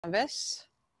Canvas.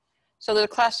 So the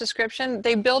class description,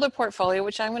 they build a portfolio,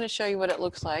 which I'm going to show you what it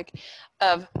looks like,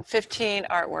 of 15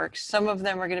 artworks. Some of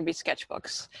them are going to be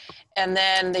sketchbooks. And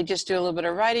then they just do a little bit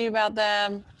of writing about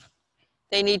them.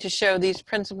 They need to show these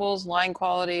principles: line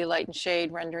quality, light and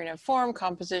shade, rendering of form,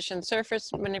 composition,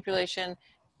 surface manipulation,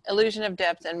 illusion of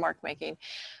depth, and mark making.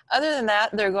 Other than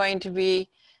that, they're going to be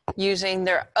using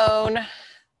their own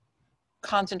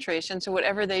concentration, so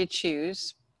whatever they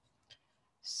choose.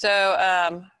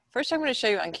 So first I'm going to show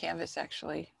you on Canvas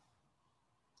actually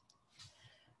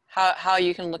how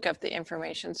you can look up the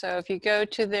information. So if you go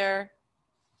to their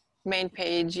main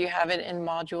page, you have it in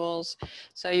modules.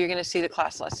 So you're going to see the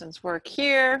class lessons work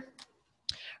here.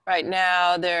 Right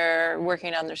now they're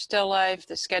working on their still life,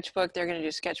 the sketchbook. They're going to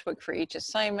do sketchbook for each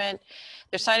assignment.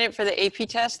 They're signing up for the AP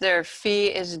test. Their fee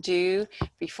is due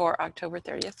before October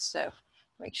 30th. So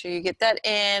make sure you get that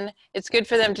in. It's good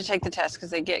for them to take the test because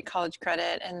they get college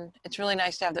credit, and it's really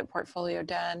nice to have their portfolio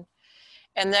done.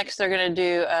 And next they're going to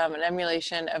do an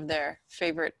emulation of their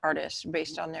favorite artist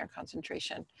based on their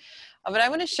concentration. But I'm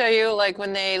going to show you, like,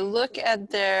 when they look at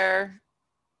the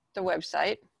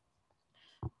website,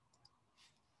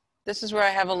 this is where I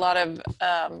have a lot of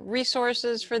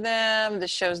resources for them.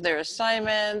 This shows their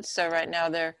assignments. So right now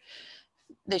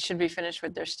they should be finished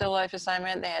with their still life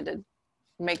assignment. They had to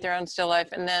make their own still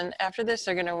life. And then after this,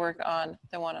 they're going to work on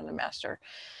the one on the master.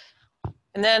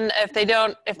 And then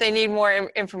if they need more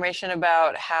information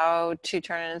about how to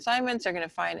turn in assignments, they're going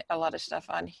to find a lot of stuff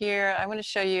on here. I'm going to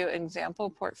show you an example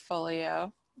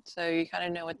portfolio so you kind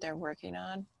of know what they're working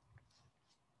on.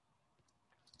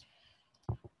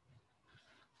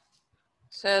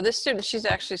 So this student, she's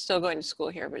actually still going to school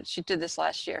here, but she did this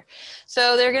last year.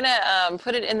 So they're going to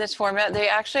put it in this format. They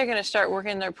actually are going to start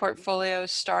working their portfolio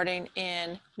starting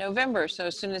in November. So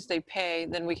as soon as they pay,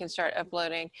 then we can start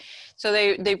uploading. So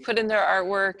they put in their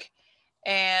artwork,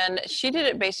 and she did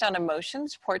it based on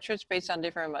emotions, portraits based on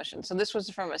different emotions. So this was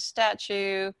from a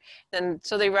statue.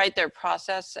 So they write their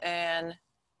process and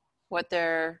what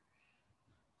they're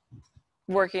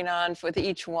working on with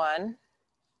each one.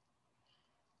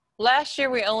 Last year,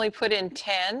 we only put in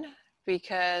 10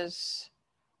 because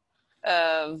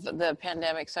of the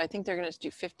pandemic. So I think they're going to do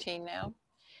 15 now.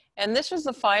 And this was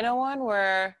the final one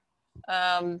where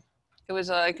it was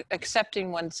like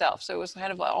accepting oneself. So it was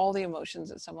kind of like all the emotions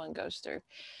that someone goes through.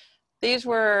 They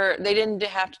didn't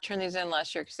have to turn these in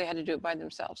last year because they had to do it by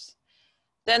themselves.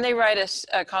 Then they write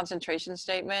a concentration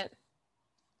statement.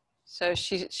 So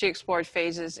she explored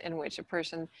phases in which a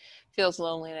person feels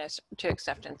loneliness to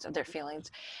acceptance of their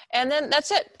feelings. And then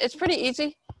that's it. It's pretty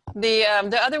easy. The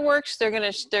other works, they're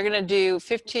gonna do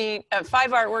 5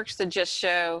 artworks that just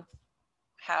show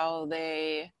how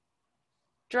they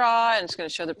draw, and it's gonna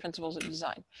show the principles of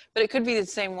design. But it could be the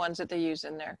same ones that they use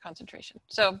in their concentration.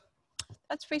 So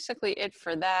that's basically it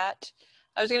for that.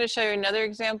 I was gonna show you another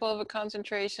example of a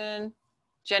concentration.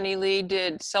 Jenny Lee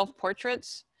did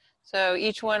self-portraits. So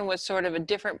each one was sort of a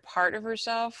different part of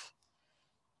herself,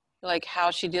 like how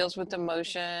she deals with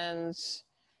emotions.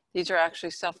 These are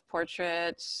actually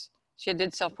self-portraits. She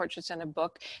did self-portraits in a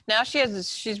book. Now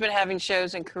she's been having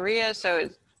shows in Korea, so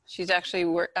she's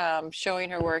actually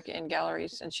showing her work in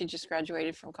galleries, and she just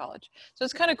graduated from college. So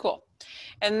it's kind of cool.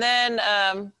 And then,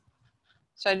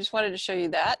 so I just wanted to show you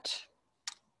that.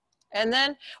 And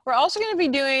then we're also going to be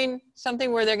doing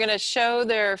something where they're going to show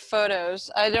their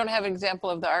photos. I don't have an example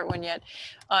of the art one yet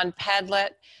on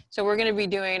Padlet. So we're going to be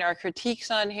doing our critiques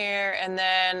on here. And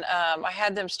then I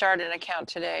had them start an account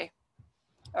today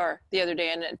or the other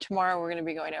day. And then tomorrow we're going to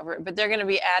be going over it. But they're going to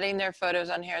be adding their photos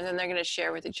on here, and then they're going to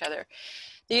share with each other.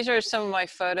 These are some of my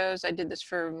photos. I did this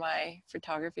for my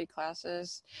photography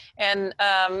classes. And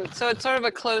so it's sort of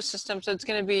a closed system. So it's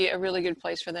going to be a really good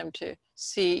place for them to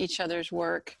see each other's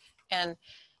work and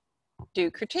do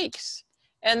critiques.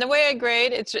 And the way I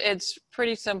grade, it's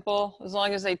pretty simple. As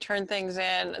long as they turn things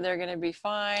in, they're going to be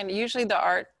fine. Usually the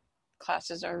art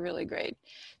classes are really great.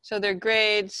 So their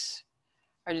grades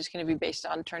are just going to be based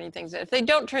on turning things in. If they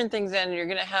don't turn things in, you're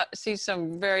going to see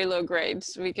some very low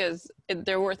grades because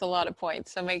they're worth a lot of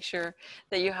points. So make sure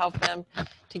that you help them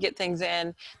to get things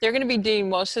in. They're going to be doing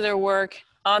most of their work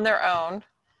on their own.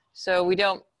 So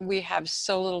we have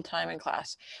so little time in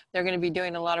class. They're going to be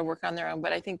doing a lot of work on their own,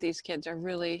 but I think these kids are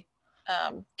really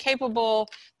capable.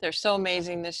 They're so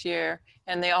amazing this year,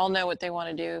 and they all know what they want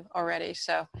to do already.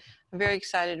 So I'm very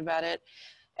excited about it.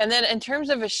 And then in terms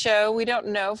of a show, we don't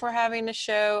know if we're having a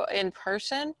show in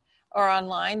person or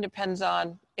online, depends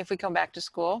on if we come back to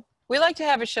school. We like to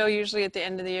have a show usually at the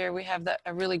end of the year. We have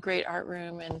a really great art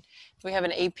room, and we have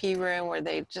an AP room where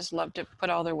they just love to put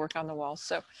all their work on the walls.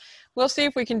 So we'll see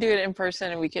if we can do it in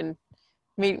person, and we can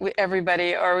meet with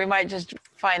everybody, or we might just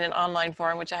find an online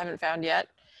forum, which I haven't found yet.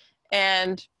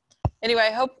 And anyway,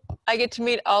 I hope I get to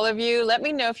meet all of you. Let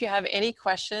me know if you have any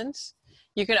questions.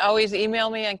 You can always email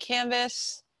me on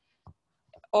Canvas,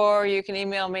 or you can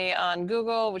email me on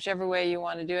Google, whichever way you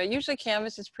want to do it. Usually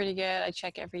Canvas is pretty good. I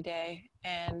check every day.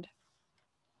 And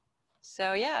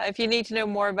so yeah, if you need to know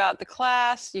more about the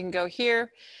class, you can go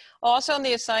here. Also on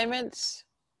the assignments,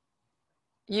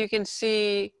 you can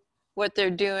see what they're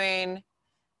doing.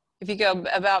 If you go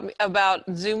about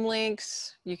Zoom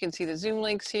links, you can see the Zoom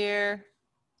links here.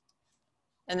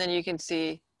 And then you can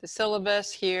see the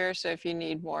syllabus here. So if you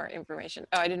need more information,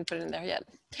 oh, I didn't put it in there yet.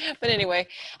 But anyway,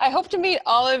 I hope to meet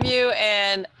all of you,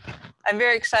 and I'm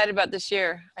very excited about this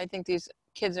year. I think these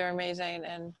kids are amazing,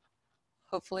 and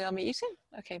hopefully I'll meet you soon.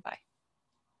 Okay, bye.